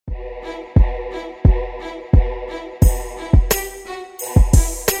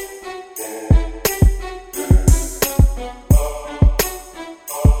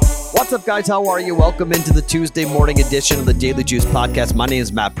What's up, guys? How are you? Welcome into the Tuesday morning edition of the Daily Juice Podcast. My name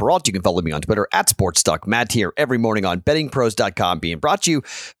is Matt Perrault. You can follow me on Twitter at SportsTalk. here every morning on bettingpros.com, being brought to you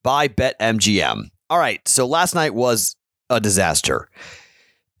by BetMGM. All right, so last night was a disaster.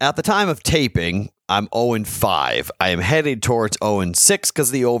 At the time of taping, I'm 0-5. I am headed towards 0-6 because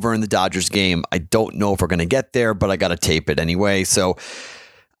of the over in the Dodgers game. I don't know if we're going to get there, but I got to tape it anyway. So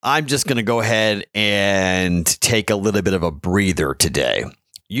I'm just going to go ahead and take a little bit of a breather today.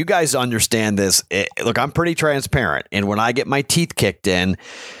 You guys understand this. Look, I'm pretty transparent. And when I get my teeth kicked in,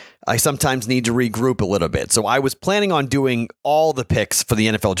 I sometimes need to regroup a little bit. So I was planning on doing all the picks for the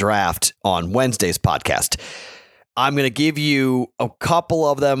NFL draft on Wednesday's podcast. I'm going to give you a couple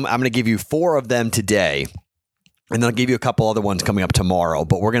of them. I'm going to give you 4 of them today. And then I'll give you a couple other ones coming up tomorrow.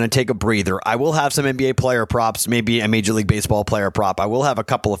 But we're going to take a breather. I will have some NBA player props, maybe a Major League Baseball player prop. I will have a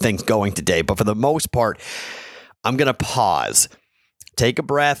couple of things going today. But for the most part, I'm going to pause. Take a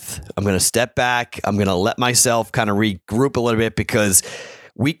breath. I'm going to step back. I'm going to let myself kind of regroup a little bit because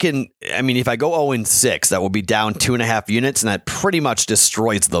if I go 0-6, that will be down 2.5 units, and that pretty much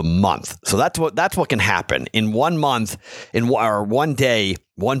destroys the month. So that's what can happen in 1 month, or 1 day,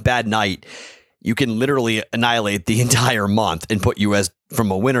 one bad night. You can literally annihilate the entire month and put you as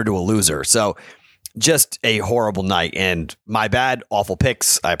from a winner to a loser. So just a horrible night, and my bad, awful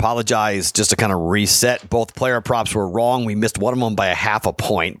picks. I apologize. Just to kind of reset, both player props were wrong. We missed one of them by 0.5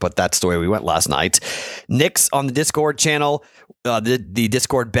 point, but that's the way we went last night. Knicks on the Discord channel. The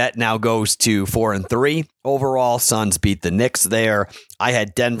Discord bet now goes to 4-3 overall. Suns beat the Knicks there. I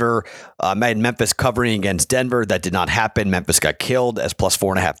had Denver, I had Memphis covering against Denver. That did not happen. Memphis got killed as plus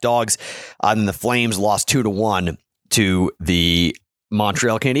 4.5 dogs. And the Flames lost 2-1 to the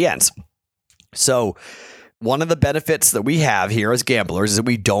Montreal Canadiens. So one of the benefits that we have here as gamblers is that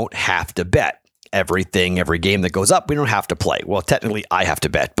we don't have to bet every game that goes up. We don't have to play. Well, technically I have to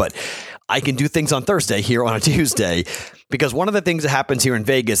bet, but I can do things on Thursday here on a Tuesday, because one of the things that happens here in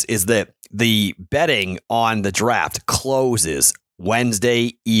Vegas is that the betting on the draft closes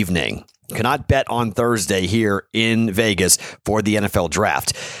Wednesday evening. You cannot bet on Thursday here in Vegas for the NFL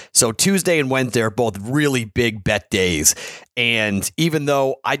draft. So Tuesday and Wednesday are both really big bet days. And even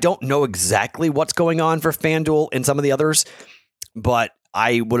though I don't know exactly what's going on for FanDuel and some of the others, but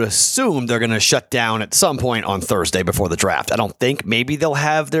I would assume they're going to shut down at some point on Thursday before the draft. I don't think. Maybe they'll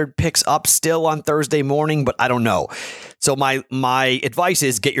have their picks up still on Thursday morning, but I don't know. So my advice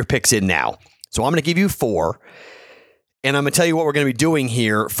is get your picks in now. So I'm going to give you 4. And I'm going to tell you what we're going to be doing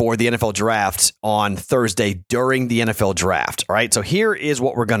here for the NFL draft on Thursday during the NFL draft. All right. So here is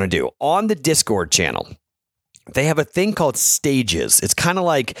what we're going to do. On the Discord channel, they have a thing called Stages. It's kind of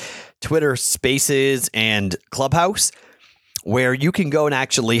like Twitter Spaces and Clubhouse, where you can go and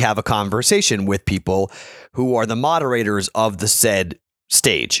actually have a conversation with people who are the moderators of the said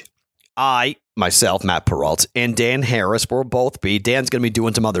stage. I, myself, Matt Perrault, and Dan Harris will both be. Dan's going to be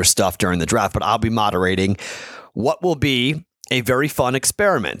doing some other stuff during the draft, but I'll be moderating what will be a very fun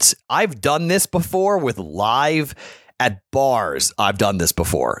experiment. I've done this before with live at bars. I've done this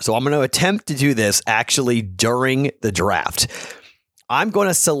before. So I'm going to attempt to do this actually during the draft. I'm going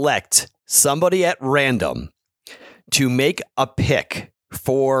to select somebody at random to make a pick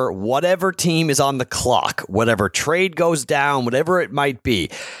for whatever team is on the clock, whatever trade goes down, whatever it might be.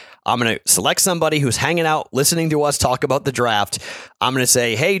 I'm going to select somebody who's hanging out, listening to us talk about the draft. I'm going to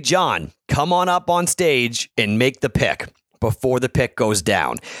say, hey, John, come on up on stage and make the pick before the pick goes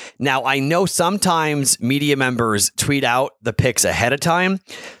down. Now, I know sometimes media members tweet out the picks ahead of time.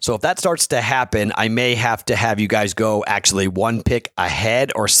 So if that starts to happen, I may have to have you guys go actually one pick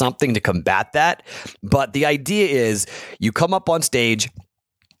ahead or something to combat that. But the idea is you come up on stage.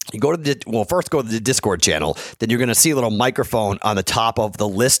 You go to first go to the Discord channel, then you're going to see a little microphone on the top of the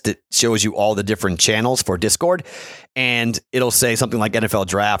list that shows you all the different channels for Discord, and it'll say something like NFL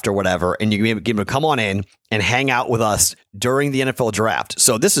draft or whatever, and you can give them to come on in and hang out with us during the NFL draft.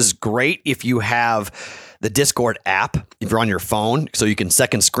 So this is great if you have the Discord app, if you're on your phone, so you can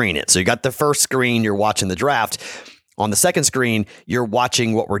second screen it. So you got the first screen, you're watching the draft. On the second screen, you're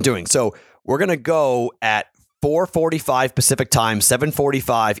watching what we're doing. So we're going to go at 4:45 Pacific time,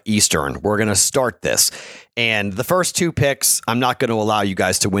 7:45 Eastern. We're going to start this. And the first 2 picks, I'm not going to allow you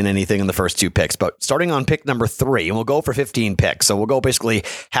guys to win anything in the first 2 picks, but starting on pick number 3, and we'll go for 15 picks. So we'll go basically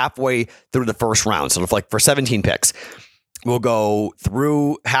halfway through the first round. So like for 17 picks, we'll go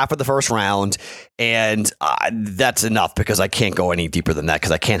through half of the first round, and that's enough because I can't go any deeper than that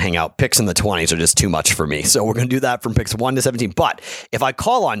because I can't hang out. Picks in the 20s are just too much for me. So we're going to do that from picks 1 to 17. But if I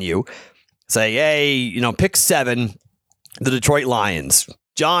call on you, say, hey, pick 7, the Detroit Lions.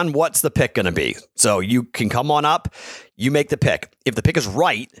 John, what's the pick going to be? So you can come on up, you make the pick. If the pick is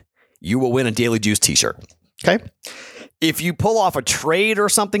right, you will win a Daily Juice t-shirt. Okay. If you pull off a trade or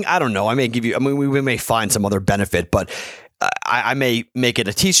something, I don't know. We may find some other benefit, but I may make it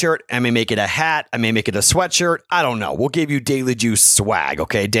a t-shirt. I may make it a hat. I may make it a sweatshirt. I don't know. We'll give you Daily Juice swag.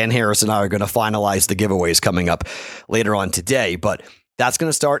 Okay. Dan Harris and I are going to finalize the giveaways coming up later on today, but that's going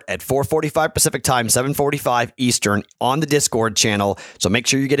to start at 4:45 Pacific time, 7:45 Eastern on the Discord channel. So make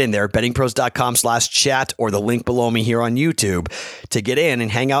sure you get in there, bettingpros.com/chat or the link below me here on YouTube to get in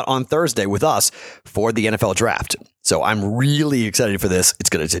and hang out on Thursday with us for the NFL draft. So I'm really excited for this.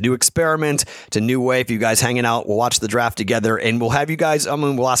 It's a new experiment. It's a new way for you guys hanging out. We'll watch the draft together and we'll have you guys,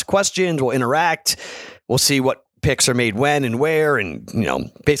 we'll ask questions, we'll interact. We'll see what picks are made when and where. And,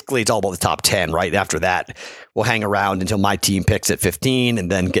 basically it's all about the top 10, right? After that, we'll hang around until my team picks at 15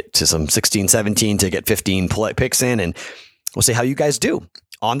 and then get to some 16, 17 to get 15 picks in. And we'll see how you guys do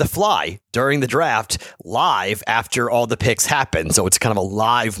on the fly during the draft, live after all the picks happen. So it's kind of a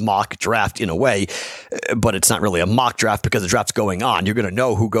live mock draft in a way, but it's not really a mock draft because the draft's going on. You're going to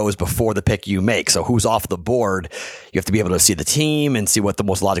know who goes before the pick you make. So who's off the board, you have to be able to see the team and see what the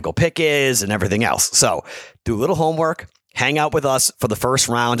most logical pick is and everything else. So do a little homework. Hang out with us for the first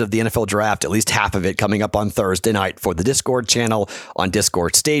round of the NFL draft, at least half of it coming up on Thursday night for the Discord channel on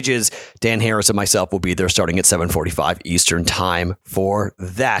Discord Stages. Dan Harris and myself will be there starting at 7:45 Eastern time for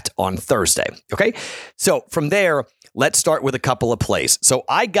that on Thursday. Okay, so from there, let's start with a couple of plays. So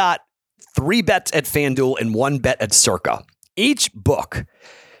I got 3 bets at FanDuel and 1 bet at Circa. Each book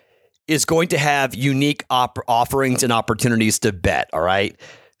is going to have unique offerings and opportunities to bet, all right?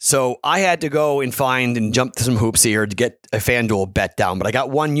 So I had to go and find and jump through some hoops here to get a FanDuel bet down, but I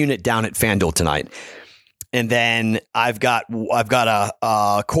got 1 unit down at FanDuel tonight. And then I've got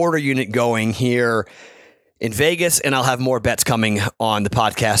a quarter unit going here in Vegas, and I'll have more bets coming on the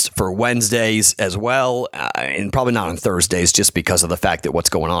podcast for Wednesdays as well, and probably not on Thursdays just because of the fact that what's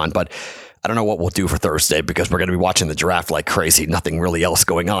going on. But I don't know what we'll do for Thursday because we're going to be watching the draft like crazy. Nothing really else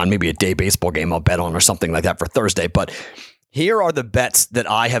going on. Maybe a day baseball game I'll bet on or something like that for Thursday. But here are the bets that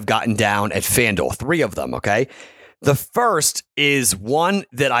I have gotten down at FanDuel, 3 of them, okay? The first is one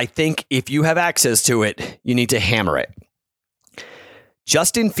that I think if you have access to it, you need to hammer it.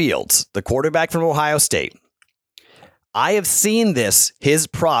 Justin Fields, the quarterback from Ohio State. I have seen his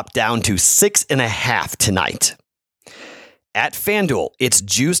prop down to 6.5 tonight. At FanDuel, it's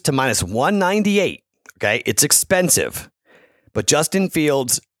juiced to minus 198, okay? It's expensive, but Justin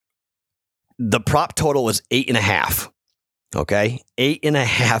Fields, the prop total is 8.5. Okay,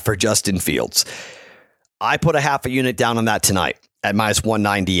 8.5 for Justin Fields. I put a half a unit down on that tonight at minus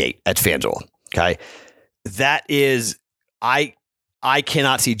 198 at FanDuel. Okay, that is, I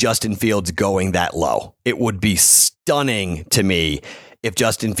cannot see Justin Fields going that low. It would be stunning to me if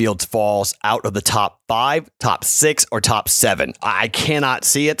Justin Fields falls out of the top 5, top 6, or top 7. I cannot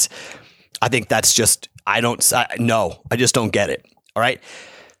see it. I think that's just, I just don't get it. All right.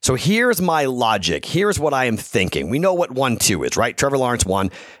 So here's my logic. Here's what I am thinking. We know what 1-2 is, right? Trevor Lawrence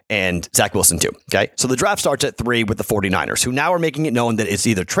 1 and Zach Wilson 2. Okay. So the draft starts at 3 with the 49ers, who now are making it known that it's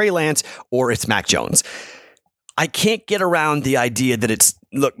either Trey Lance or it's Mac Jones. I can't get around the idea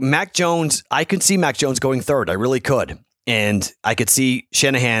that Mac Jones, I could see Mac Jones going 3rd. I really could. And I could see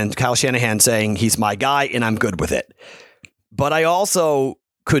Kyle Shanahan saying he's my guy and I'm good with it. But I also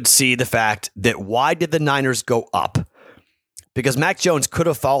could see the fact that why did the Niners go up? Because Mac Jones could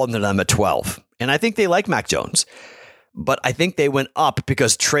have fallen to them at 12. And I think they like Mac Jones. But I think they went up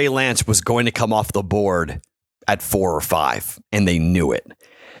because Trey Lance was going to come off the board at 4 or 5. And they knew it.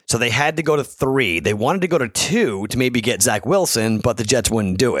 So they had to go to 3. They wanted to go to 2 to maybe get Zach Wilson, but the Jets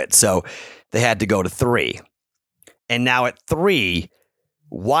wouldn't do it. So they had to go to 3. And now at 3,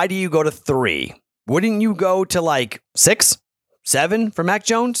 why do you go to 3? Wouldn't you go to like 6, 7 for Mac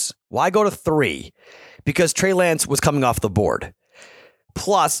Jones? Why go to 3? Because Trey Lance was coming off the board.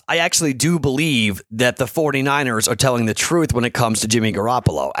 Plus, I actually do believe that the 49ers are telling the truth when it comes to Jimmy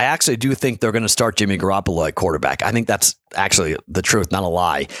Garoppolo. I actually do think they're going to start Jimmy Garoppolo at quarterback. I think that's actually the truth, not a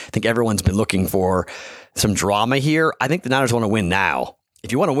lie. I think everyone's been looking for some drama here. I think the Niners want to win now.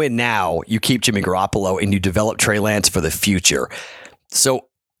 If you want to win now, you keep Jimmy Garoppolo and you develop Trey Lance for the future. So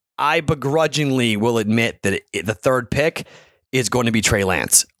I begrudgingly will admit that the 3rd pick is going to be Trey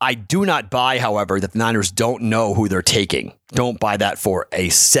Lance. I do not buy, however, that the Niners don't know who they're taking. Don't buy that for a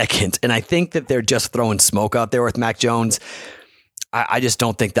second. And I think that they're just throwing smoke out there with Mac Jones. I just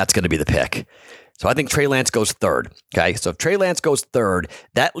don't think that's going to be the pick. So I think Trey Lance goes 3rd. Okay. So if Trey Lance goes 3rd,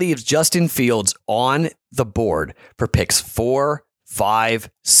 that leaves Justin Fields on the board for picks 4, 5,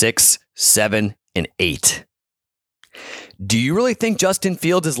 6, 7, and 8. Do you really think Justin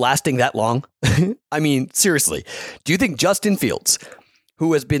Fields is lasting that long? I mean, seriously, do you think Justin Fields,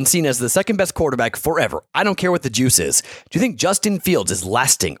 who has been seen as the second best quarterback forever. I don't care what the juice is. Do you think Justin Fields is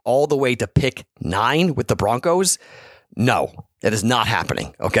lasting all the way to pick 9 with the Broncos? No, that is not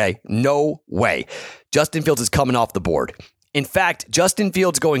happening. Okay. No way. Justin Fields is coming off the board. In fact, Justin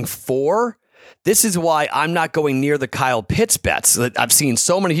Fields going 4. This is why I'm not going near the Kyle Pitts bets. I've seen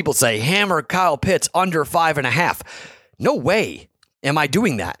so many people say, hammer Kyle Pitts under 5.5. No way am I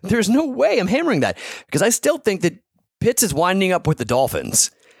doing that. There's no way I'm hammering that because I still think that Pitts is winding up with the Dolphins.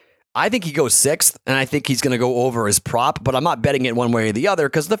 I think he goes 6th, and I think he's going to go over his prop, but I'm not betting it one way or the other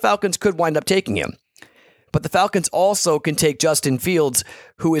because the Falcons could wind up taking him. But the Falcons also can take Justin Fields,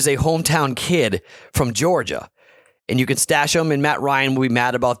 who is a hometown kid from Georgia. And you can stash him, and Matt Ryan will be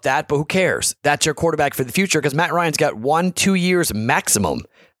mad about that, but who cares? That's your quarterback for the future because Matt Ryan's got 1-2 years maximum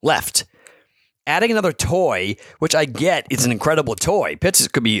left. Adding another toy, which I get is an incredible toy. Pitts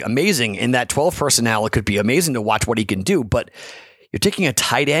could be amazing in that 12 personnel. It could be amazing to watch what he can do, but you're taking a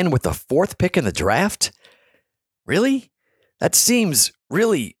tight end with the 4th pick in the draft? Really? That seems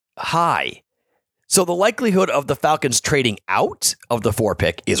really high. So the likelihood of the Falcons trading out of the 4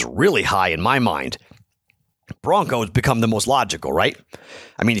 pick is really high in my mind. Broncos become the most logical, right?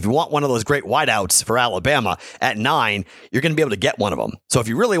 I mean, if you want one of those great wideouts for Alabama at 9, you're going to be able to get one of them. So if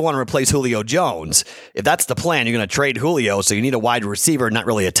you really want to replace Julio Jones, if that's the plan, you're going to trade Julio, so you need a wide receiver, not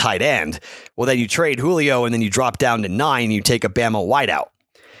really a tight end. Well, then you trade Julio, and then you drop down to 9, and you take a Bama wideout.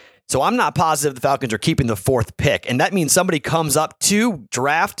 So I'm not positive the Falcons are keeping the 4th pick, and that means somebody comes up to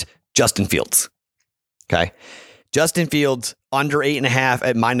draft Justin Fields. Okay? Justin Fields, under 8.5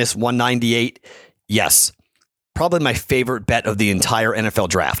 at minus 198. Yes. Probably my favorite bet of the entire NFL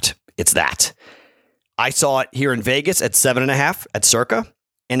draft. It's that. I saw it here in Vegas at 7.5 at Circa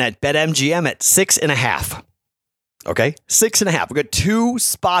and at BetMGM at 6.5. Okay, 6.5. We got 2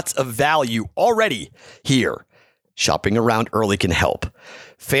 spots of value already here. Shopping around early can help.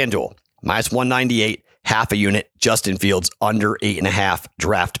 FanDuel, minus 198, half a unit. Justin Fields, under 8.5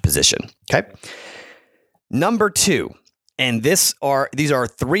 draft position. Okay. Number 2. And these are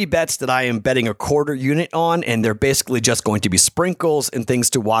 3 bets that I am betting a quarter unit on, and they're basically just going to be sprinkles and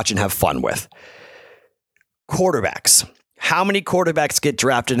things to watch and have fun with. Quarterbacks. How many quarterbacks get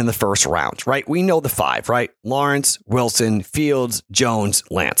drafted in the first round, right? We know the 5, right? Lawrence, Wilson, Fields, Jones,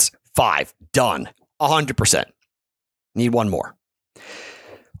 Lance. 5. Done. 100%. Need one more.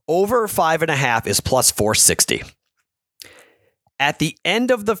 Over 5.5 is plus 460. At the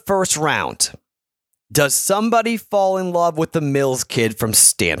end of the first round, does somebody fall in love with the Mills kid from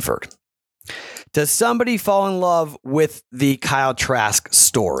Stanford? Does somebody fall in love with the Kyle Trask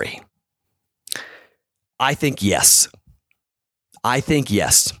story? I think yes.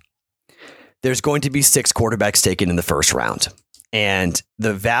 There's going to be 6 quarterbacks taken in the first round. And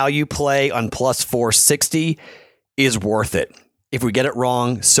the value play on plus 460 is worth it. If we get it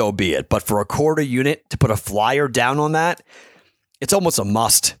wrong, so be it. But for a quarter unit to put a flyer down on that, it's almost a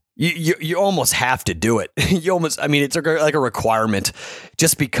must. You almost have to do it. It's like a requirement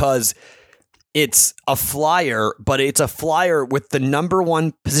just because it's a flyer, but it's a flyer with the number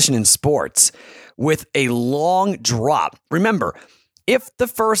 1 position in sports with a long drop. Remember, if the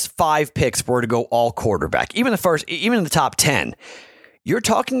first 5 picks were to go all quarterback, even in the top 10, you're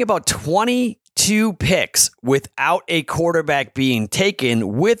talking about 22 picks without a quarterback being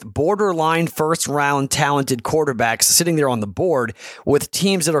taken, with borderline first round talented quarterbacks sitting there on the board with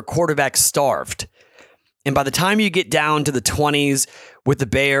teams that are quarterback starved. And by the time you get down to the 20s with the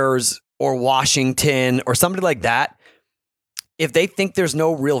Bears or Washington or somebody like that, if they think there's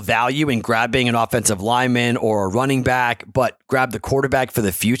no real value in grabbing an offensive lineman or a running back, but grab the quarterback for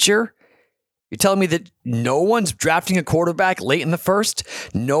the future, you're telling me that no one's drafting a quarterback late in the first?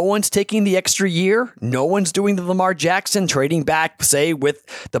 No one's taking the extra year? No one's doing the Lamar Jackson, trading back, say,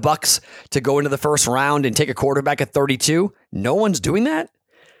 with the Bucs to go into the first round and take a quarterback at 32? No one's doing that?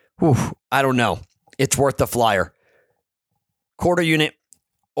 Whew, I don't know. It's worth the flyer. Quarter unit,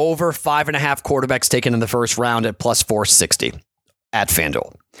 over 5.5 quarterbacks taken in the first round at plus 460 at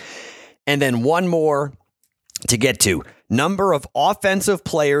FanDuel. And then one more to get to. Number of offensive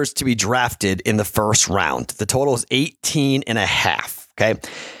players to be drafted in the first round. The total is 18.5. Okay.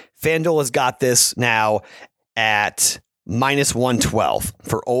 FanDuel has got this now at minus 112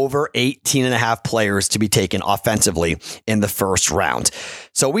 for over 18.5 players to be taken offensively in the first round.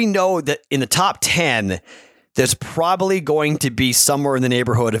 So we know that in the top 10, there's probably going to be somewhere in the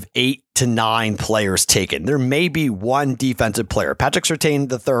neighborhood of 8 to 9 players taken. There may be one defensive player. Patrick Surtain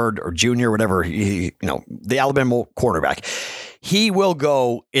the third or junior, whatever, the Alabama cornerback. He will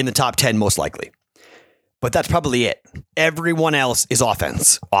go in the top 10 most likely. But that's probably it. Everyone else is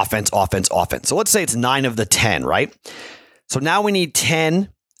offense. So let's say it's 9 of the 10, right? So now we need 10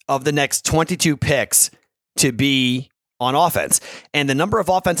 of the next 22 picks to be on offense. And the number of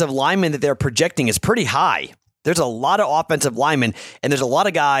offensive linemen that they're projecting is pretty high. There's a lot of offensive linemen, and there's a lot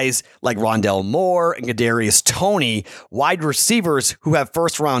of guys like Rondell Moore and Kadarius Toney, wide receivers who have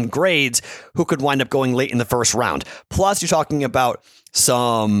first-round grades who could wind up going late in the first round. Plus, you're talking about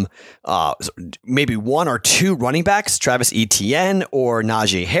some maybe one or two running backs, Travis Etienne or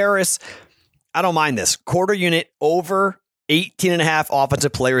Najee Harris. I don't mind this. Quarter unit over 18.5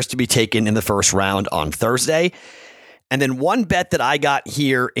 offensive players to be taken in the first round on Thursday. And then one bet that I got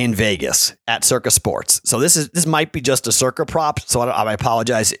here in Vegas at Circa Sports. So this might be just a Circa prop, so I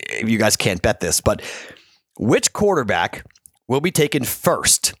apologize if you guys can't bet this. But which quarterback will be taken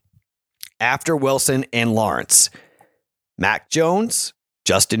first after Wilson and Lawrence? Mac Jones,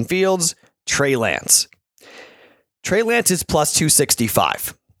 Justin Fields, Trey Lance. Trey Lance is plus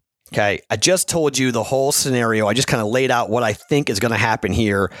 265. Okay, I just told you the whole scenario. I just kind of laid out what I think is going to happen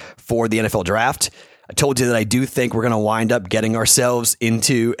here for the NFL draft. I told you that I do think we're going to wind up getting ourselves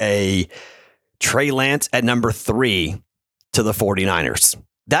into a Trey Lance at number 3 to the 49ers.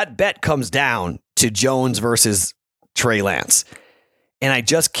 That bet comes down to Jones versus Trey Lance. And I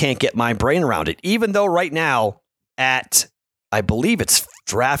just can't get my brain around it. Even though right now at, I believe it's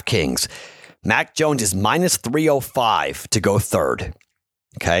DraftKings, Mac Jones is minus 305 to go third.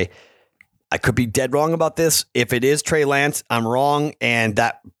 Okay. I could be dead wrong about this. If it is Trey Lance, I'm wrong. And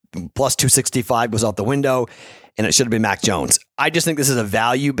that plus 265 was out the window, and it should have been Mac Jones. I just think this is a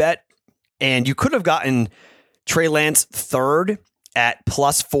value bet, and you could have gotten Trey Lance third at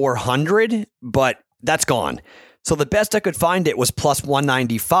plus 400, but that's gone. So the best I could find it was plus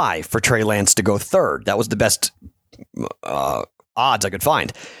 195 for Trey Lance to go third. That was the best odds I could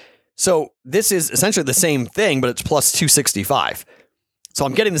find. So this is essentially the same thing, but it's plus 265. So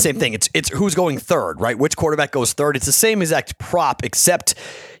I'm getting the same thing. It's who's going third, right? Which quarterback goes third? It's the same exact prop, except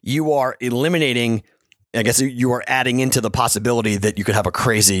you are eliminating, I guess you are adding into the possibility that you could have a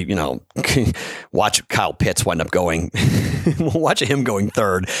crazy, watch Kyle Pitts wind up going, watch him going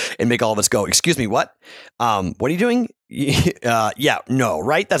third and make all of us go, excuse me, what? What are you doing? Yeah, no,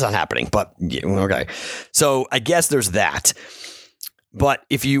 right? That's not happening, but okay. So I guess there's that. But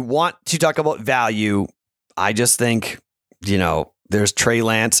if you want to talk about value, I just think, there's Trey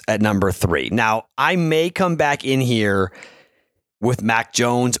Lance at number 3. Now, I may come back in here with Mac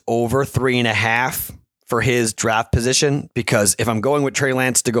Jones over 3.5 for his draft position, because if I'm going with Trey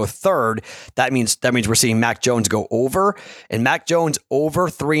Lance to go third, that means we're seeing Mac Jones go over, and Mac Jones over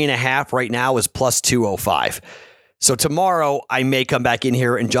 3.5 right now is plus 205. So tomorrow I may come back in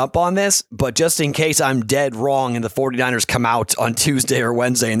here and jump on this, but just in case I'm dead wrong and the 49ers come out on Tuesday or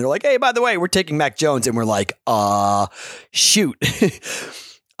Wednesday and they're like, hey, by the way, we're taking Mac Jones, and we're like, shoot.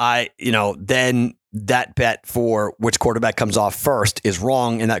 Then that bet for which quarterback comes off first is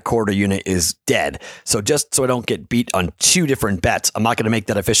wrong, and that quarter unit is dead. So just so I don't get beat on 2 different bets, I'm not going to make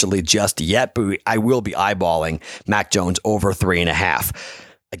that officially just yet, but I will be eyeballing Mac Jones over 3.5.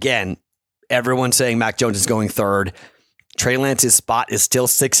 Again, everyone's saying Mac Jones is going third. Trey Lance's spot is still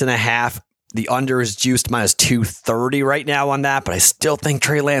 6.5. The under is juiced minus 230 right now on that, but I still think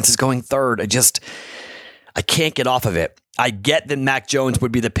Trey Lance is going third. I can't get off of it. I get that Mac Jones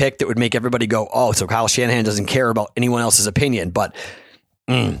would be the pick that would make everybody go, oh, so Kyle Shanahan doesn't care about anyone else's opinion, but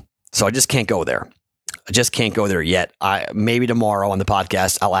so I just can't go there. I just can't go there yet. Maybe tomorrow on the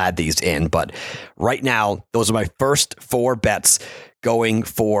podcast, I'll add these in, but right now, those are my first 4 bets going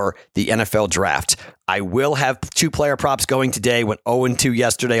for the NFL draft. I will have 2 player props going today. Went 0-2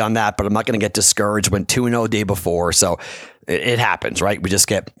 yesterday on that, but I'm not going to get discouraged. Went 2-0 day before, so it happens, right?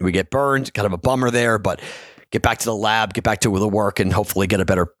 We get burned. Kind of a bummer there, but get back to the lab, get back to the work, and hopefully get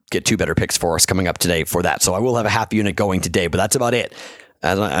 2 better picks for us coming up today for that. So I will have a half unit going today, but that's about it.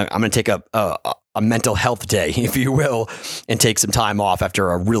 I'm going to take a mental health day, if you will, and take some time off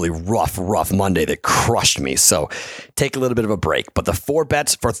after a really rough Monday that crushed me. So take a little bit of a break. But the 4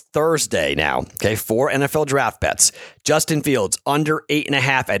 bets for Thursday now, okay, 4 NFL draft bets. Justin Fields under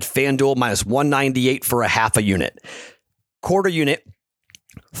 8.5 at FanDuel minus 198 for a half a unit. Quarter unit,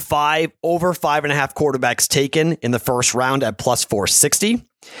 5 over 5.5 quarterbacks taken in the first round at plus 460.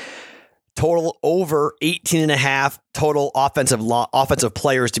 Total over 18.5 total offensive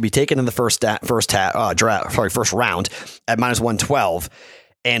players to be taken in the first round at minus 112.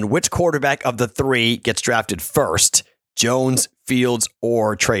 And which quarterback of the 3 gets drafted first? Jones, Fields,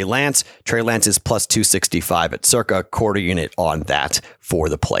 or Trey Lance? Trey Lance is plus 265 at Circa, quarter unit on that for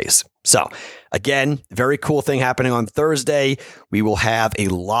the plays. So again, very cool thing happening on Thursday. We will have a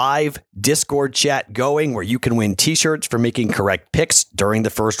live Discord chat going where you can win t-shirts for making correct picks during the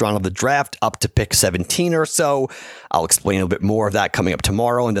first round of the draft up to pick 17 or so. I'll explain a little bit more of that coming up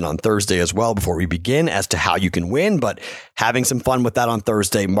tomorrow and then on Thursday as well before we begin as to how you can win. But having some fun with that on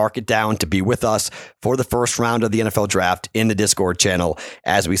Thursday, mark it down to be with us for the first round of the NFL draft in the Discord channel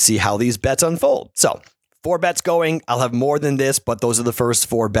as we see how these bets unfold. So 4 bets going. I'll have more than this, but those are the first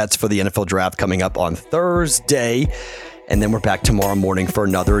 4 bets for the NFL draft coming up on Thursday. And then we're back tomorrow morning for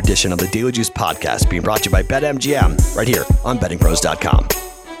another edition of the Daily Juice podcast being brought to you by BetMGM right here on bettingpros.com.